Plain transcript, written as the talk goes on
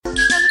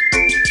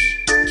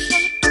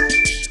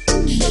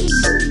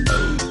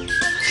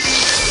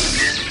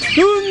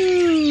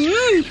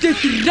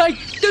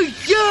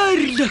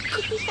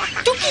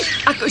heerlik. Toekie,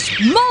 ek is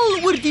mal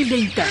oor die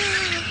lente.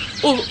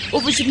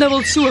 Of is dit nou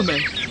al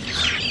somer?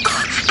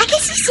 Ek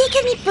is nie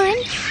seker nie, Poen.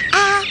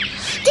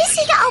 Dit is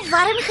seker al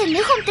warm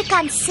genoeg om te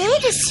kan sê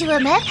dis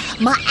somer,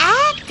 maar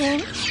ek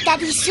dink dat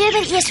die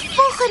somer eers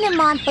volgende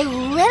maand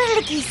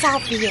behoorlik hier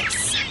sal wees.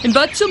 En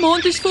wat so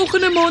maand is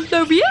volgende maand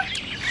nou weer?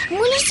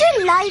 Moenie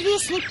so lui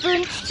wees nie,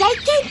 Poen. Jy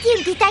ken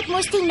teen die tyd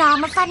mos die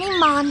name van die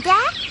maande.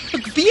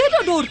 Ek weet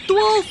dat daar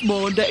 12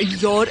 maande 'n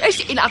jaar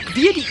is en ek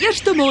weet die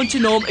eerste maand se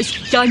naam is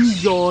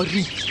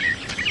Januarie.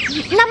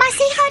 Nou maar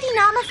sê gou die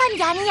name van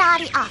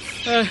Januarie af.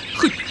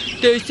 Goed,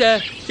 dis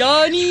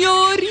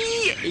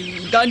Januarie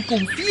en dan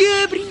kom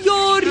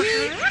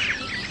Februarie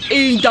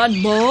en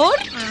dan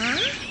Maart.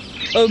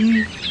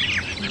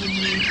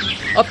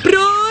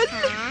 April,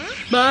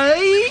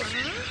 Mei,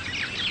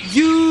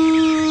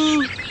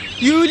 Julie.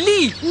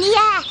 Nee,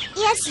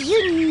 eers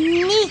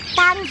Junie,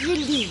 dan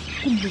Julie.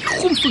 Kom my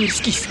gomvingers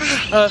kies.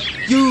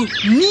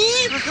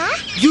 Junie,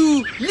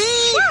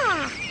 Julie,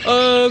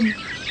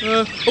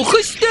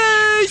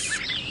 Augustus,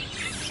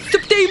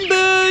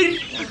 September.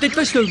 Dit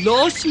was nou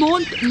laas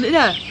maand. Nee,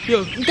 ja.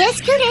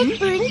 Dis korrek,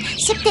 Poen.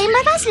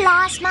 September was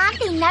laas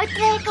maand en nou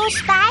trek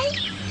ons by.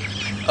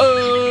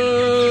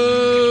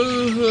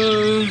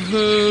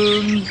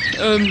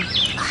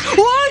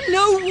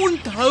 Nou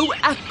onthou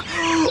ek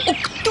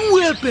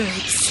Oktober.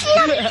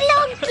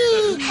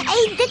 Slapklonkie.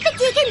 En dit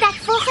beteken dat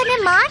volgende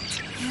maand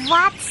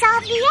wat sal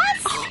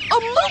wees?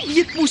 Almal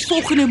weet mos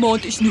volgende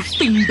maand is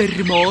November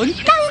maand.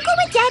 Nou, hoekom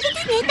het jy dit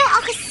nie net nou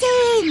al gesê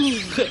nie?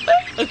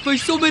 Ek wou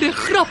sommer 'n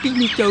grappie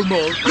met jou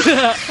maak.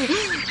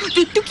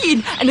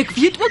 Toekie, en ek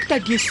weet ook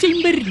dat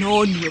Desember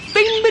na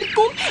November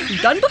kom en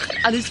dan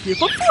begin alles weer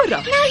van voor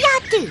af. Nou ja,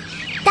 toe.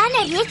 Dan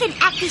reken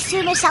ek die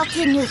somer sal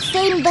teen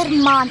November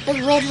maand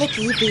behoorlik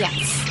hier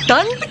wees.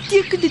 Dan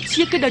beteken dit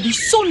seker dat die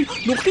son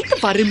nog nie te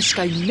warm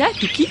skyn nie, né,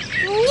 Toekie?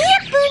 Nee,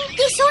 Poen,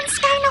 die son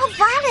skyn nog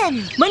warm.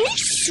 Maar nie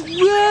so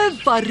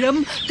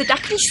warm dat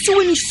ek nie so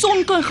in die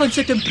son kan gaan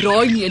sit en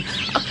braai nie. En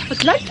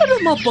ek lyk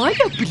dan maar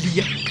baie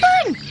bleek.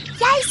 Poen,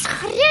 jy's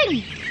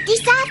groen.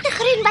 Dieselfde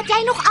groen wat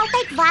jy nog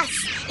altyd was.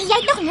 En jy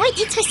het nog nooit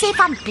iets gesê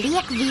van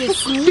bleek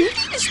wees nie.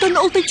 Dit is dan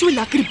altyd so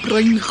lekker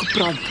bruin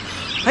gebrand.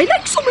 Hy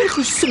lyk sommer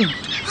gesond.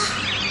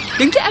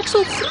 Dink jy ek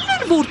sal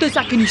groener word as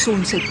ek in die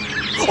son sit?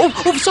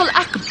 Of sal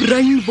ek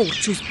bruin word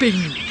soos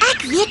Penny?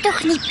 Ek weet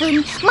tog nie,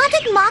 Poen, maar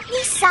dit maak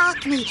nie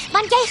saak nie,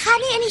 want jy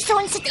gaan nie in die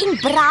son sit en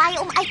braai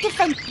om uit te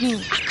vind nie.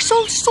 Ek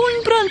sal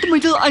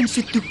sonbrandmiddel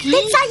aansit, Toekie.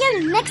 Dit sal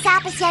jou niks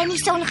help as jy in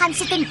die son gaan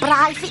sit en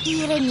braai vir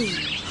ure nie.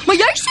 Maar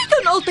jy sê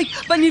dan altyd,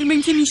 wanneer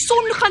mense in die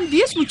son gaan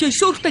wees, moet jy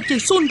sorg dat jy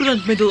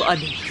sonbrandmiddel aan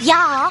het.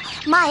 Ja,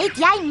 maar het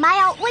jy my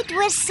al ooit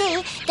hoor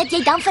sê dat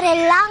jy dan vir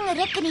 'n lang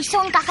ruk in die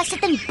son kan gaan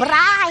sit en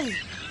braai?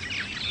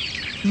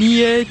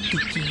 Nee,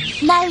 Toekie.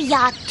 Nou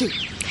ja, toe.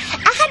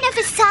 Ek gaan nou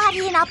vir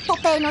Sarie en haar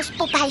poppe in ons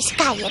pophuis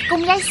kuier.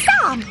 Kom jy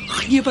saam?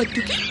 Ag nee, wat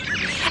Toekie?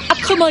 Ek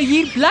gaan maar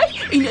hier bly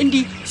en in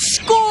die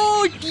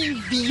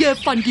skaduwee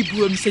van die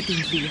boom sit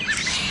en wees.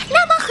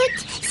 Nou maar goed,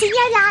 sien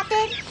jou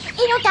later.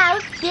 En onthou,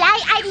 bly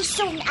uit die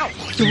son uit.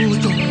 Ja.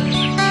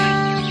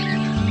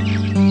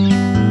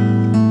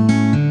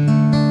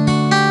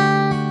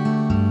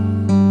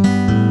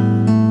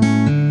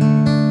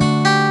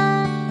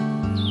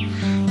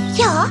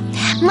 Ja,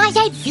 maar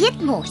jy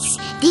weet mos,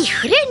 die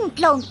groen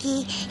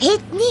klonkie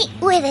het nie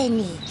ore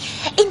nie.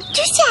 En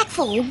toe sê ek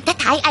vir hom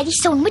dat hy uit die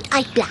son moet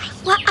uitbly.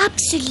 Maar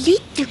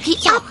absoluut, Toekie,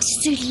 Ja.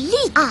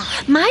 absoluut.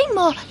 My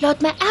ma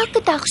laat my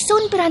elke dag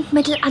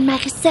sonbrandmiddel aan my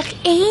gesig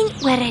en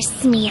ore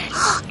smeer.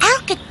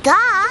 Elke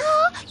dag?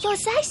 Ja,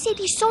 sy sê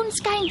die son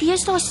skyn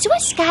deesdae so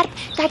skerp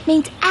dat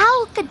mens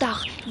elke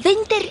dag,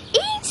 winter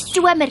en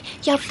somer,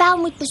 jou vel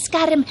moet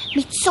beskerm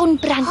met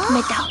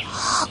sonbrandmiddel.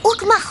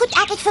 Ook maar goed,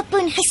 ek het vir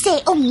Poen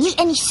gesê om nie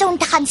in die son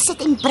te gaan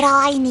sit en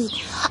braai nie.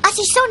 As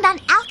die son dan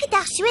elke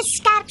dag so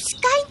skerp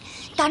skyn,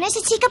 dan is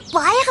dit seker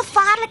baie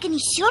gevaarlik in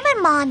die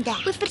somermaande.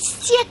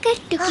 Verseker,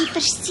 Toekie,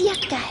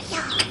 verseker.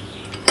 Ja.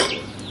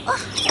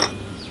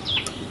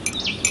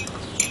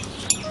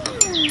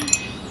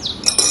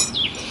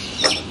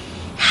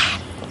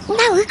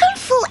 Nou, hoekom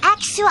voel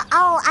ek so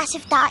al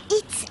asof daar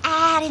iets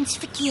ergens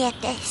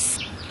verkeerd is?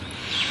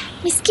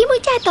 Miskien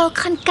moet jy dalk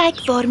gaan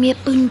kyk waarmee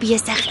Poen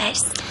besig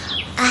is.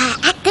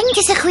 Ek dink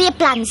dis 'n goeie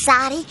plan,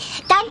 Sarie.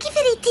 Dankie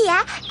vir die tee.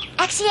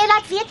 Ek sal jou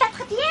laat weet wat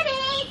gebeur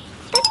het.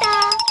 Tata.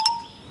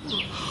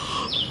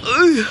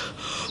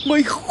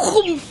 My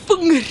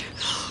gomvinger.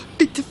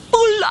 Dit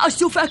voel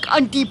asof ek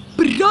aan die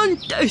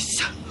brand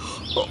is.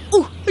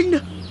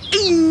 En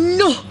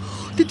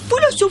dit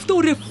voel asof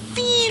daar 'n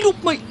vuur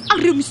op my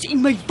arms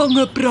en my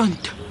wange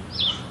brand.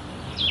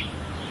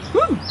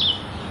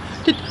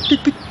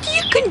 Dit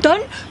beteken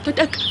dan dat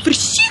ek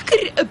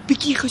verseker 'n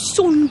bietjie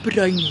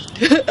gesonbruin het.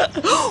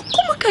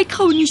 Kom ek kyk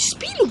gou in die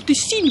spieël om te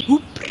sien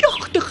hoe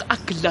pragtig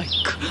ek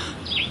lyk.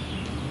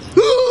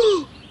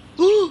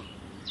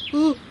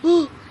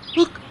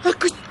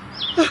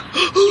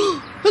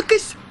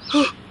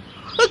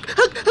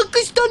 Ek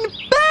is dan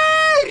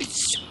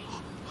pers.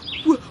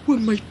 O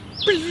my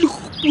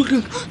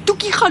Ploegboering,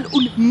 Toekie gaan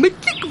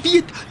onmiddellik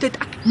weet dat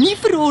ek nie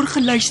vir haar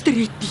geluister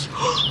het nie.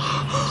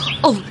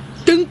 Al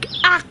dink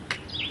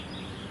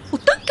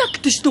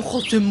ek dis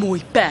nogal 'n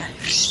mooi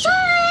pers.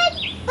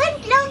 Poen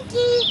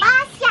Klonkie,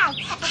 waar's jy?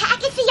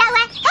 Ek het vir jou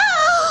 'n...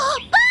 Oh,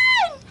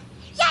 Poen!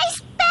 Jy's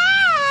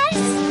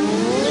pers!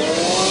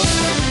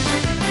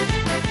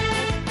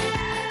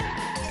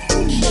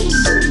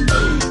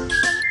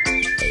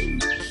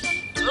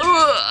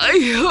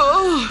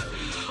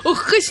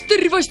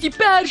 Gister was die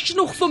pers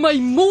nog vir my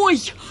mooi.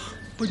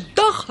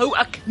 Vandag hou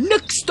ek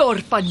niks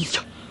daarvan nie.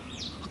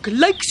 Ek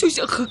lyk soos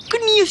 'n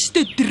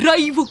gekneusde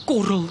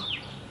druiwekorrel.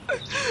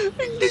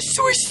 En dis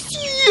so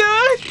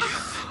seer.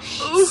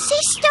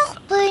 Sis tog,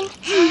 Poen.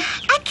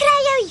 Ek kry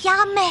jou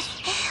jammer,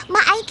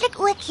 maar eintlik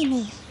ook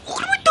nie.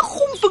 Grote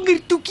gomvinger,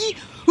 Toekie.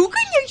 Hoe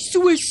kan jy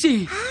so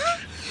sê?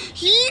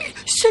 Hier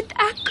sit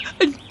ek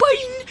in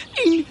pyn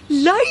en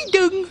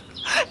lyding.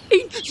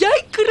 En jy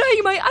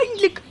kry my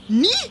eintlik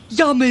nie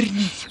jammer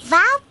nie.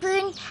 Wel,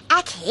 Poen,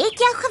 ek het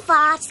jou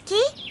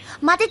gewaarsku,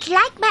 maar dit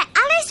lyk my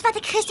alles wat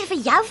ek gister vir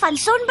jou van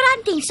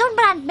sonbrand en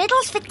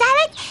sonbrandmiddels vertel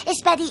het,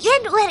 is by die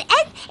een oor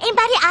in en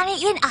by die ander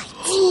een uit.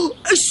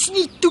 Is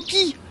nie,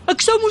 Toekie.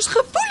 Ek sou moes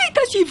gevoel het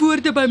as die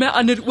woorde by my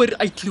ander oor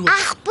uitloop.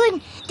 Ag,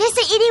 Poen, dis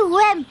 'n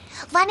idioom.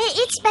 Wanneer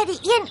iets by die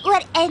een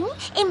oor in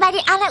en by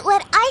die ander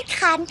oor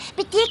uitgaan,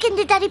 beteken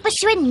dit dat die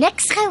persoon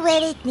niks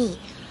gehoor het nie.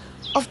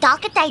 Of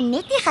dalk het hy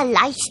net nie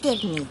geluister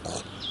nie.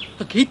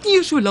 Ek het nie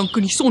hier so lank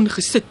in die son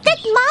gesit nie.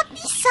 Dit maak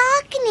nie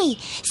saak nie.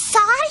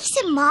 Sari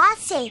se ma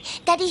sê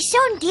dat die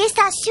son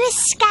deesdae so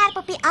skerp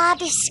op die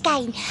aarde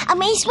skyn. 'n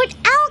Mens moet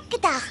elke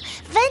dag,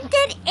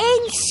 winter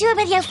en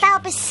somer, jou vel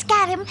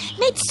beskerm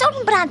met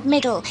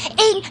sonbrandmiddel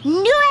en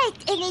nooit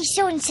in die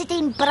son sit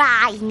en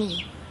braai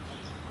nie.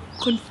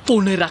 Gaan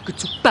wonder ek het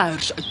so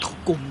pers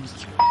uitgekom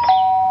nie.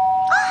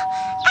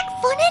 Ek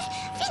wonder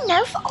wie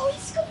nou vir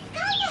ons kom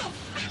kuier.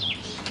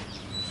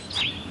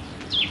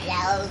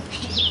 Hallo.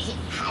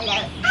 Hallo.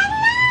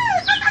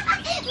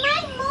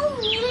 My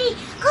mommy,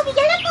 kom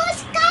julle vir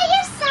ons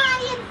kuier,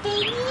 Sari en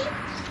Benny?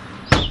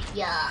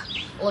 Ja,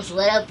 ons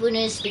hoor Poen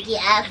is bietjie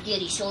erg deur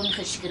die son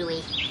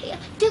geskroei. Ja,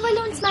 toe wil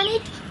ons maar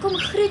net kom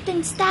groet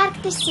en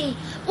sterkte sê.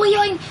 O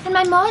ja, en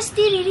my ma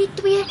stuur hierdie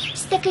 2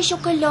 stukke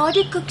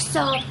sjokoladekoek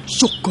saam.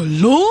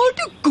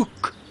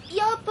 Sjokoladekoek?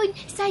 Ja, Poen,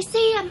 sy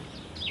sê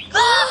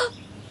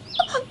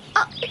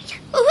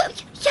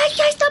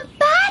jy's dan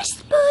pers,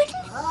 Poen?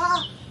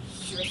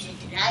 Soos 'n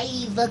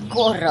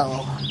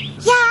druiwekorrel.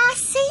 Ja,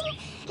 sien?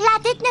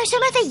 Laat dit nou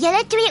sommer vir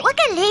julle twee ook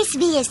 'n les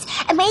wees.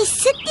 'n Mens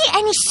sit nie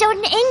in die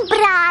son en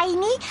braai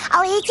nie,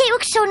 al het jy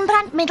ook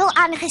sonbrandmiddel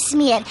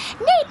aangesmeer.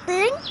 Nee,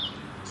 Poen?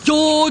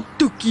 Ja,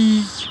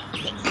 Toekie.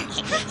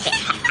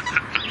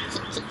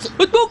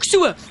 Wat maak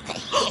so?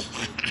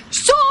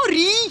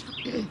 Sorry.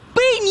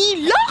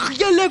 Benny, lag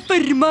julle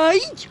vir my?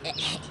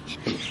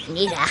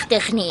 Nie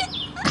regtig nie.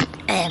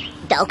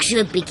 Dalk so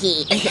 'n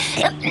bietjie.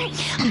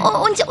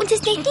 Ons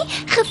is net nie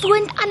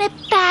gewoond aan 'n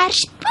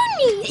perspoen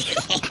nie.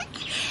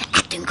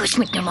 Ek dink ons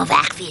moet nou maar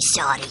weg wees,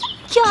 Sari.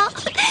 Ja,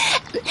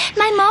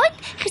 my ma het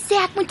gesê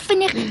ek moet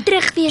vinnig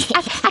terug wees.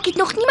 Ek het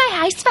nog nie my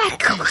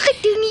huiswerk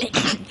gedoen nie.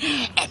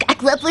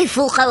 Ek hoop jy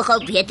voel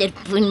gou beter,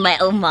 Poen, my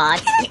ou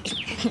maat.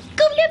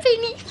 Kom nou,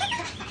 Benny.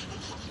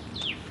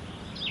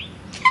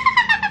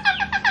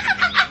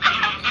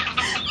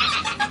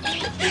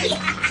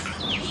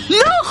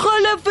 Lag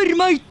hulle vir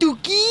my,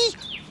 Toekie?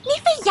 Nie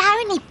vir jou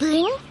nie,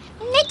 Poen.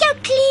 Net jou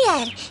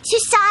kleur,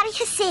 soos Sari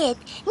gesê het.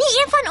 Nie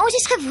een van ons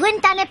is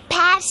gewoond aan 'n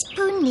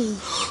perspoen nie.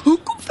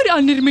 Hoekom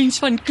verander mens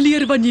van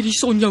kleur wanneer die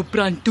son jou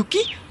brand,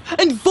 Toekie?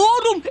 En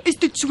waarom is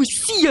dit so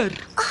seer?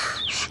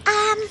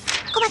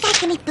 Kom ek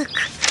kyk in die boek.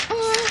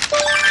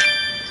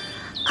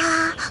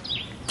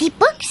 Die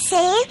boek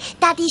sê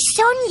dat die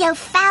son jou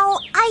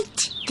vel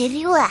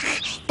uitdroog.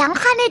 Dan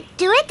gaan dit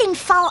dood en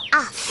val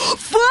af.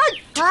 Wat?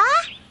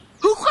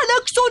 Hoe gaan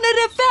ek sonder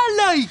 'n vel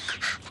lyk?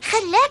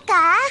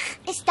 Gelukkig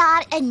is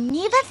daar 'n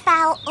nuwe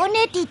vel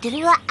onder die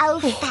droë ou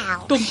vel.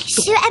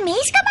 So 'n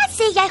mens kan maar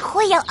sê jy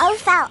gooi jou ou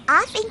vel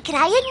af en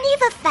kry 'n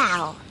nuwe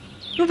vel.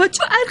 Maar wat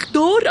so erg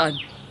daaraan?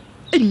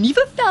 'n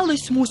Nuwe vel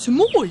is mos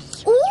mooi.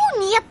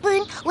 Nee,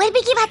 Poen, hoor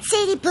bietjie wat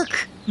sê die boek.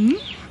 'n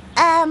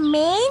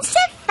Mens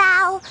se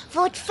vel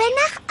word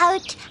vinnig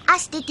oud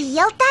as dit die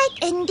heeltyd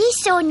in die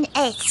son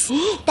is.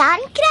 Dan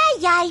kry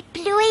jy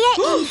plooie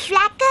en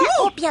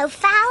vlekke op jou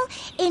vel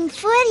en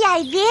voor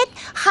jy weet,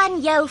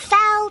 gaan jou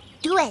vel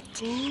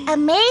dood.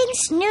 'n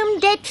Mens noem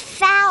dit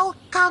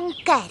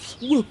velkanker.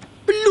 O,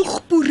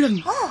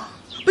 ploegboering.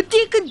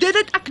 Beteken dit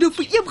dat ek nou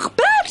vir ewig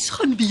pers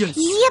gaan wees?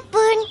 Nee,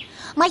 Poen,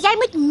 maar jy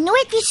moet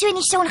nooit weer so in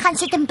die son gaan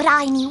sit en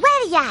braai nie,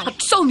 hoor jy?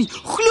 Ek sal nie,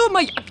 glo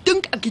my, ek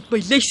dink ek het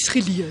my les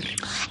geleer.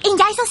 En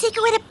jy sal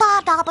seker oor 'n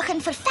paar dae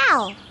begin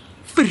vervel.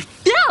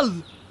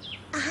 Vertel?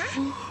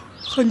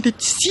 Gaan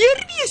dit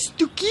seer wees,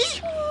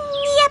 Toekie?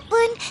 Nee,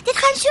 Poen, dit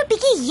gaan so 'n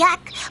bietjie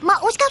jak, maar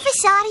ons kan vir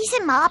Sarie se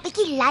ma 'n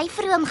bietjie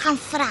lyfroom gaan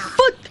vra.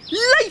 Wat?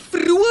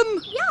 Lyfroom?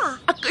 Ja.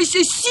 Ek is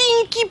 'n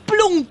seentjie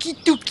plonkie,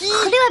 Toekie.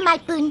 Glo my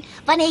Poen,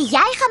 wanneer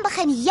jy gaan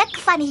begin juk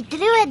van die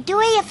droë,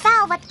 dooie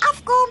vel wat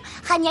afkom,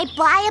 gaan jy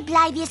baie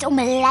bly wees om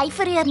 'n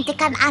lyfroom te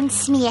kan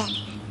aansmeer.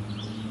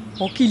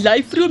 Maak die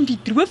lyfroom die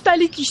droë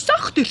velletjie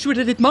sagter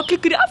sodat dit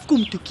makliker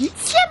afkom, Toekie.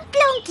 Slim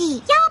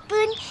plonkie, ja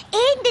Poen,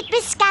 en dit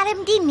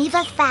beskerm die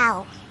nuwe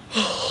vel.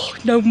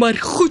 Nou maar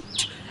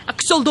goed,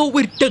 ek sal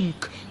daaroor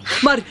dink.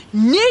 Maar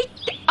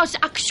net as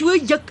ek so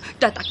juk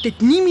dat ek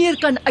dit nie meer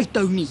kan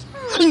uithou nie.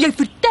 En jy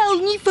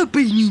vertel nie vir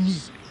Benny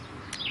nie.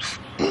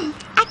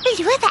 Ek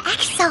beloof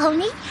ek sal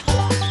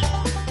nie.